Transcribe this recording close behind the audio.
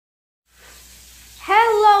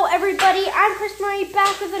everybody, I'm Chris Marie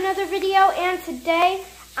back with another video, and today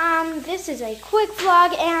this is a quick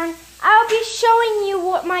vlog, and I'll be showing you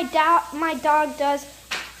what my dog does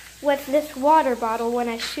with this water bottle when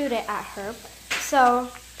I shoot it at her. So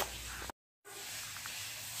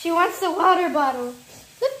she wants the water bottle.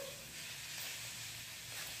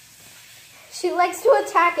 She likes to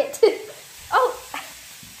attack it. Oh,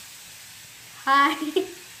 hi.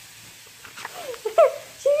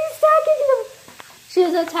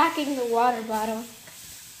 She's attacking the water bottle.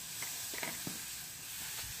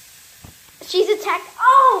 She's attacked.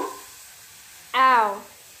 Oh! Ow.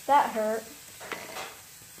 That hurt.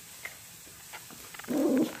 She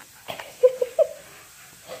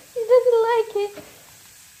doesn't like it.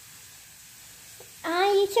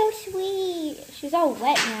 Ah, you're so sweet. She's all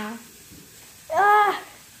wet now. Ah!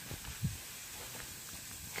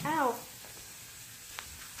 Ow.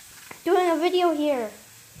 Doing a video here.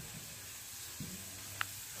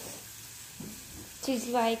 She's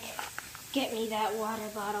like, get me that water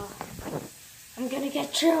bottle. I'm gonna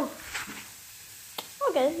get you.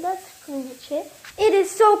 Okay, that's pretty much it. It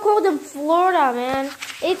is so cold in Florida, man.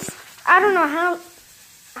 I don't know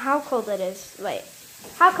how cold it is. Wait,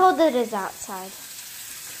 how cold it is outside?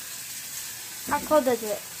 How cold is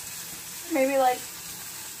it? Maybe like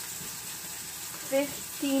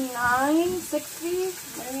 59, 60. Maybe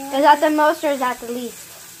like. Is that the most or is that the least?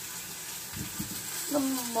 The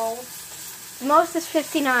most. The most is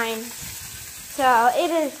 59. So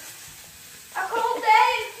it is a cold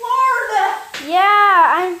day in Florida. Yeah,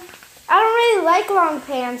 I don't really like long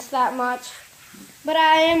pants that much, but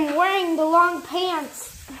I am wearing the long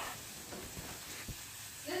pants.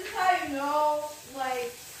 This is how you know,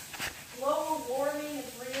 like, global warming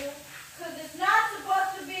is real. Because it's not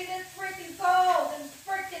supposed to be this freaking cold in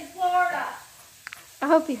freaking Florida. I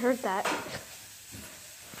hope you heard that.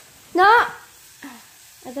 No!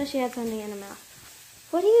 I thought she had something in her mouth.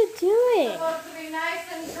 What are you doing? It's supposed to be nice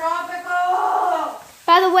and tropical.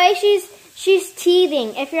 By the way, she's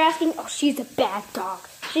teething. If you're asking, oh, she's a bad dog.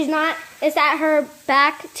 She's not. It's that her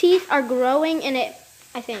back teeth are growing in it,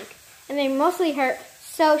 I think. And they mostly hurt.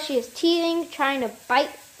 So she is teething, trying to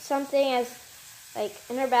bite something as, like,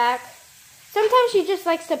 in her back. Sometimes she just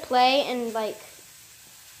likes to play and, like,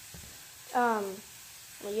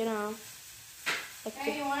 you know. Like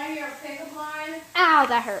hey, you want to hear a pickup line? Ow,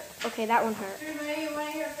 that hurt. Okay, that one hurt. Hey, you want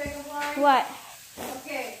to hear a pickup line? What?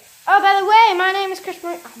 Okay. Oh, by the way, my name is Chris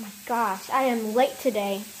Marie. Oh my gosh, I am late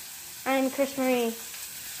today. I am Chris Marie.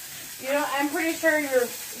 You know, I'm pretty sure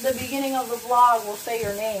the beginning of the vlog will say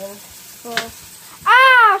your name. Cool.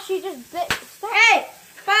 Ah, she just bit. Stop. Hey,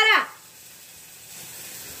 para!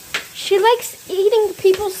 She likes eating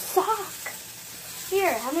people's sock.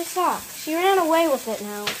 Here, have my sock. She ran away with it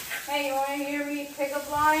now. Hey, you want to hear me pickup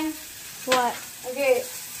line? What? Okay,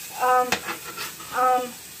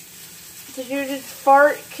 did you just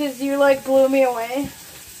fart because you, like, blew me away?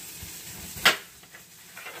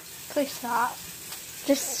 Please stop.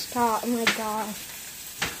 Just stop. Oh my gosh.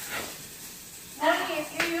 Honey,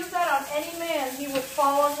 if you use that on any man, he would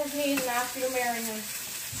fall on his knees and ask you to marry him.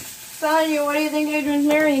 Telling you, what do you think Adrian's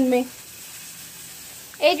marrying me?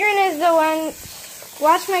 Adrian is the one.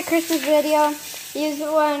 Watch my Christmas video. He's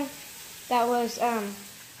the one that was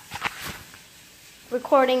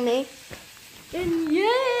recording me. And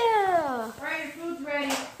yeah! Alright, your food's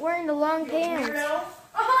ready. Wearing the long pants.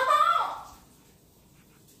 Oh!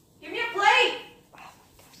 Give me a plate! Oh my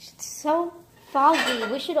gosh, it's so foggy.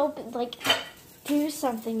 We should do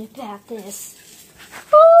something about this.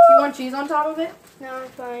 You want cheese on top of it? No, I'm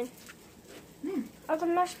fine. Are the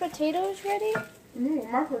mashed potatoes ready?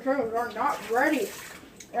 Mashed potatoes are not ready.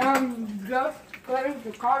 Just going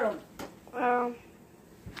to cut them. Oh.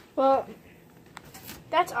 Well,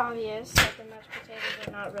 that's obvious that the mashed potatoes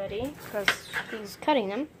are not ready because he's cutting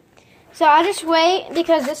them. So I'll just wait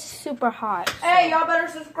because this is super hot. So. Hey, y'all better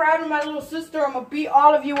subscribe to my little sister. I'm going to beat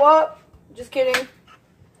all of you up. Just kidding.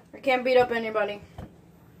 I can't beat up anybody.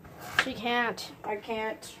 She can't. I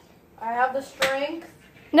can't. I have the strength.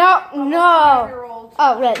 No, of no. a 5-year-old.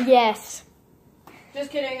 Oh, right, yes.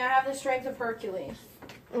 Just kidding. I have the strength of Hercules.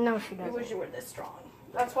 No, she I doesn't. wish you were this strong.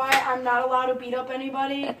 That's why I'm not allowed to beat up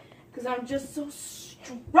anybody, because I'm just so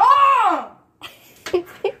strong!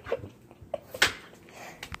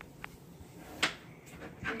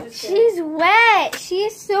 She's wet.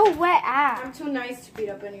 She's so wet out. I'm too nice to beat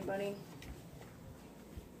up anybody.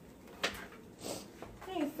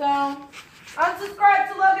 Hey, so, unsubscribe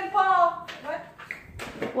to Logan Paul. What?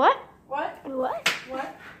 What? What? What?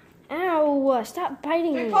 What? Ow, stop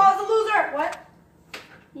biting me. Jake Paul's a loser. What?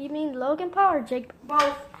 You mean Logan Paul or Jake?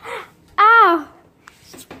 Both. Ow!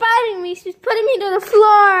 She's biting me. She's putting me to the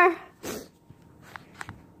floor.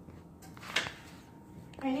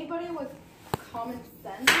 anybody with common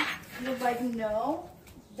sense would like know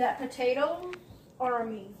that potatoes are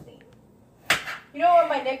amazing. You know what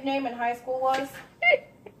my nickname in high school was?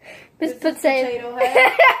 Miss Potato Potato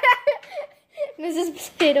Head. Mrs.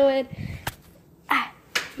 Potato Head.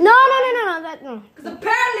 No. That no. Because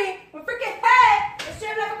apparently my freaking head is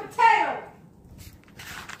shaped like a potato.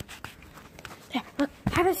 There, look,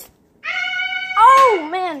 have this. Oh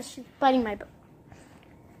man, she's biting my butt.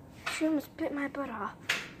 She almost bit my butt off.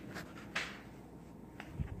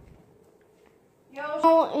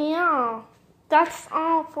 Oh yeah, that's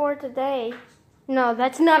all for today. No,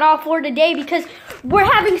 that's not all for today because we're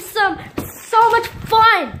having so much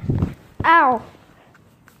fun. Ow.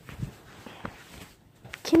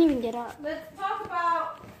 Can't even get up. Let's talk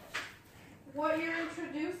about what you're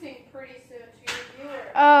introducing pretty soon to your viewers.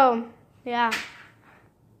 Oh, yeah.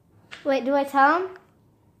 Wait, do I tell them?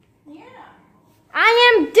 Yeah.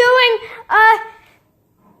 I am doing a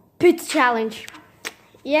pizza challenge.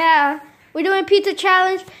 Yeah, we're doing a pizza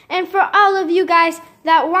challenge, and for all of you guys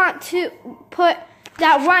that want to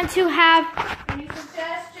have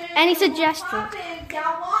any suggestions topics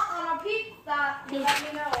y'all want on a pizza, let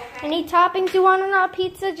me know, okay? Any toppings you want on our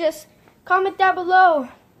pizza, just comment down below.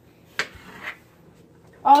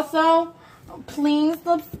 Also, please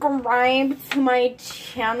subscribe to my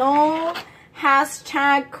channel.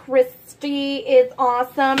 Hashtag Christy is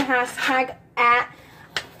awesome. Hashtag at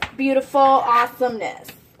beautiful awesomeness.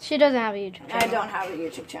 She doesn't have a YouTube channel. I don't have a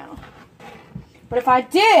YouTube channel. But if I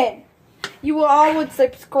did, you all would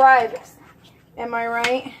subscribe. Am I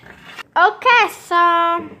right? Okay,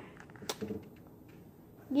 so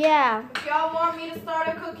yeah. If y'all want me to start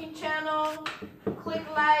a cooking channel, click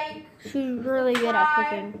like. She's really good at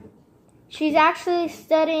cooking. She's actually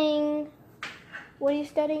studying. What are you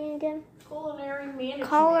studying again? Culinary management.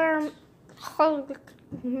 Culinary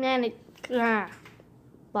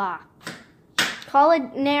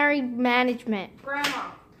management.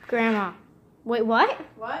 Grandma. Wait, what?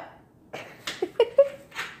 What?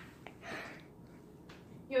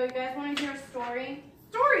 Yo, you guys want to hear a story?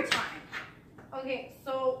 Story time. Okay,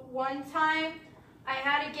 so one time I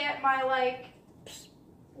had to get my like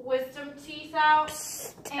wisdom teeth out.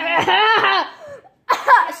 And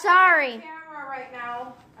sorry. Camera right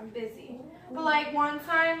now. I'm busy. But like one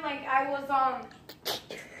time, like I was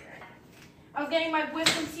getting my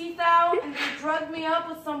wisdom teeth out, and they drugged me up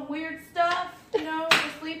with some weird stuff, you know, the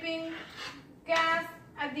sleeping gas.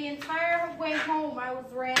 And the entire way home, I was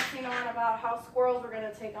ranting on about how squirrels were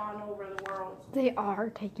gonna take on over the world. They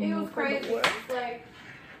are taking over It was crazy. the world. It's like,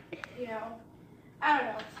 you know, I don't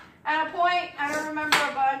know. At a point, I don't remember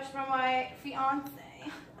a bunch from my fiance.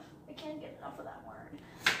 I can't get enough of that word.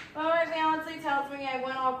 But my fiance tells me I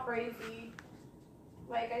went all crazy.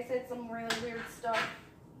 Like I said some really weird stuff.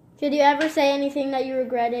 Did you ever say anything that you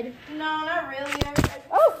regretted? No, not really.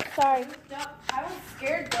 Oh, sorry. I was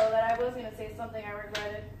scared though that I was gonna say something I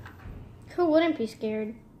regretted. Who wouldn't be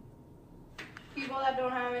scared? People that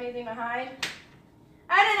don't have anything to hide.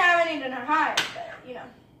 I didn't have anything to hide, but you know,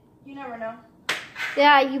 you never know.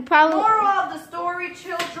 Yeah, you probably. Moral of the story,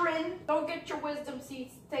 children, don't get your wisdom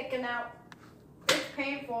teeth taken out. It's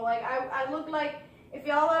painful. Like I look like, if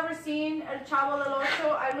y'all ever seen El Chavo del Ocho,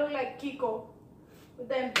 I look like Kiko with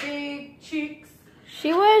them big cheeks.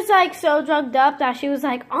 She was like so drugged up that she was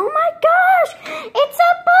like, oh my gosh, it's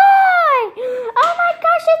a boy! Oh my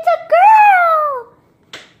gosh, it's a girl!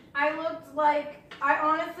 I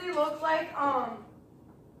honestly looked like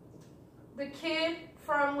the kid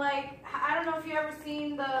from like, I don't know if you ever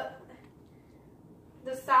seen the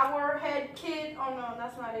Sour Head kid. Oh no,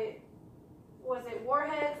 that's not it. Was it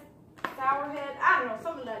Warhead? Sour Head? I don't know,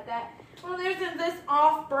 something like that. Well, there's this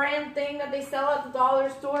off-brand thing that they sell at the dollar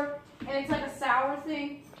store, and it's like a sour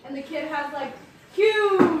thing, and the kid has like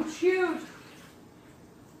huge cheeks.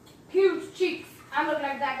 I look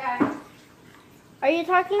like that guy. Are you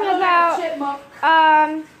talking I look about, like a chipmunk.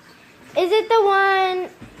 is it the one,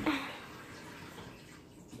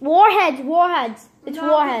 Warheads. It's No,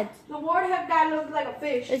 Warheads. The Warhead guy looks like a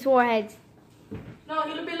fish. It's Warheads. No,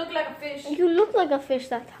 he look like a fish. You look like a fish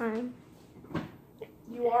that time.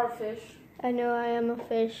 You are a fish. I know I am a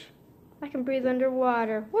fish. I can breathe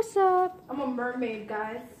underwater. What's up? I'm a mermaid,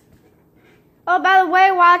 guys. Oh, by the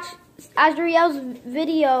way, watch Asdriel's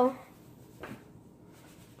video.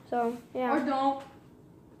 So, yeah. Or don't.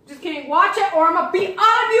 Just kidding. Watch it or I'm going to beat all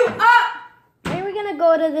of you up. Are we going to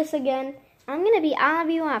go to this again? I'm going to beat all of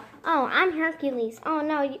you up. Oh, I'm Hercules. Oh,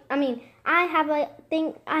 no. I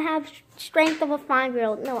have strength of a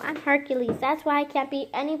 5-year-old. No, I'm Hercules. That's why I can't beat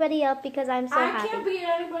anybody up because I'm so happy. I can't beat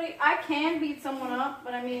anybody. I can beat someone up,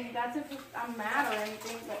 but I mean, that's if I'm mad or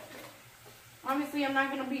anything. But Obviously, I'm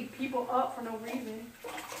not gonna beat people up for no reason.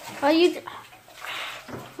 Well,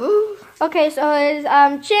 okay, so his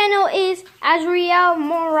channel is Asdriel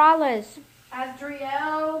Morales.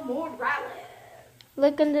 Asdriel Morales.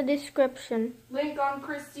 Look in the description. Link on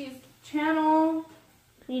Christy's channel.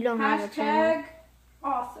 You don't have a channel. Hashtag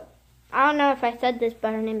awesome. I don't know if I said this,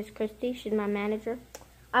 but her name is Christy. She's my manager.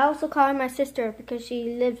 I also call her my sister because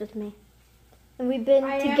she lives with me. And we've been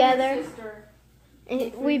together. Am your sister.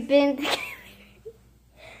 And we've been together.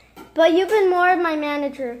 But you've been more of my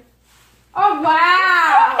manager. Oh,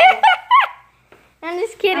 wow. I'm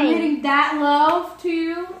just kidding. I'm hitting that love,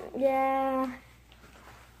 too. Yeah.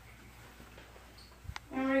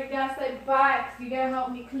 Remember, you gotta say bye, because you gotta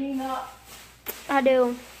help me clean up. I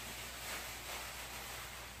do.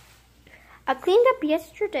 I cleaned up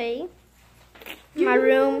yesterday. My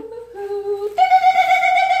room.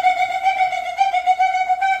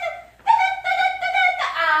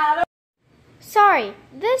 Sorry,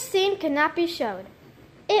 this scene cannot be showed.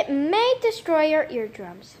 It may destroy your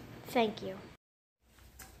eardrums. Thank you.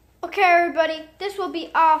 Okay, everybody, this will be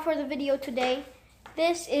all for the video today.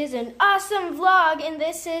 This is an awesome vlog, and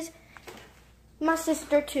this is my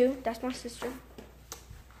sister too. That's my sister.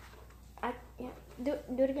 Yeah,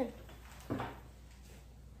 do it again.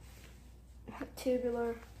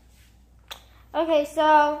 Tubular. Okay,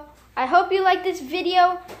 so I hope you like this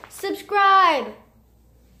video. Subscribe.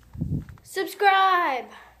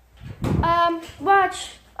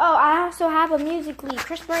 Watch. Oh, I also have a Musical.ly.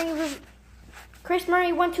 Chris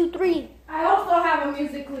Murray 123. I also have a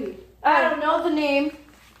Musical.ly. I don't know the name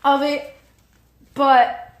of it,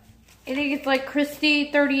 but I think it's like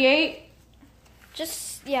Christy 38.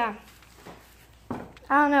 Yeah.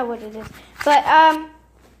 I don't know what it is. But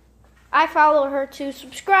I follow her too.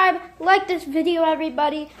 Subscribe, like this video,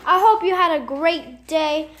 everybody. I hope you had a great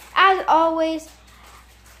day. As always,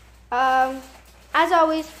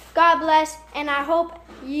 God bless, and I hope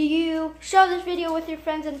you share this video with your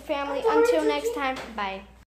friends and family. Until next time, bye.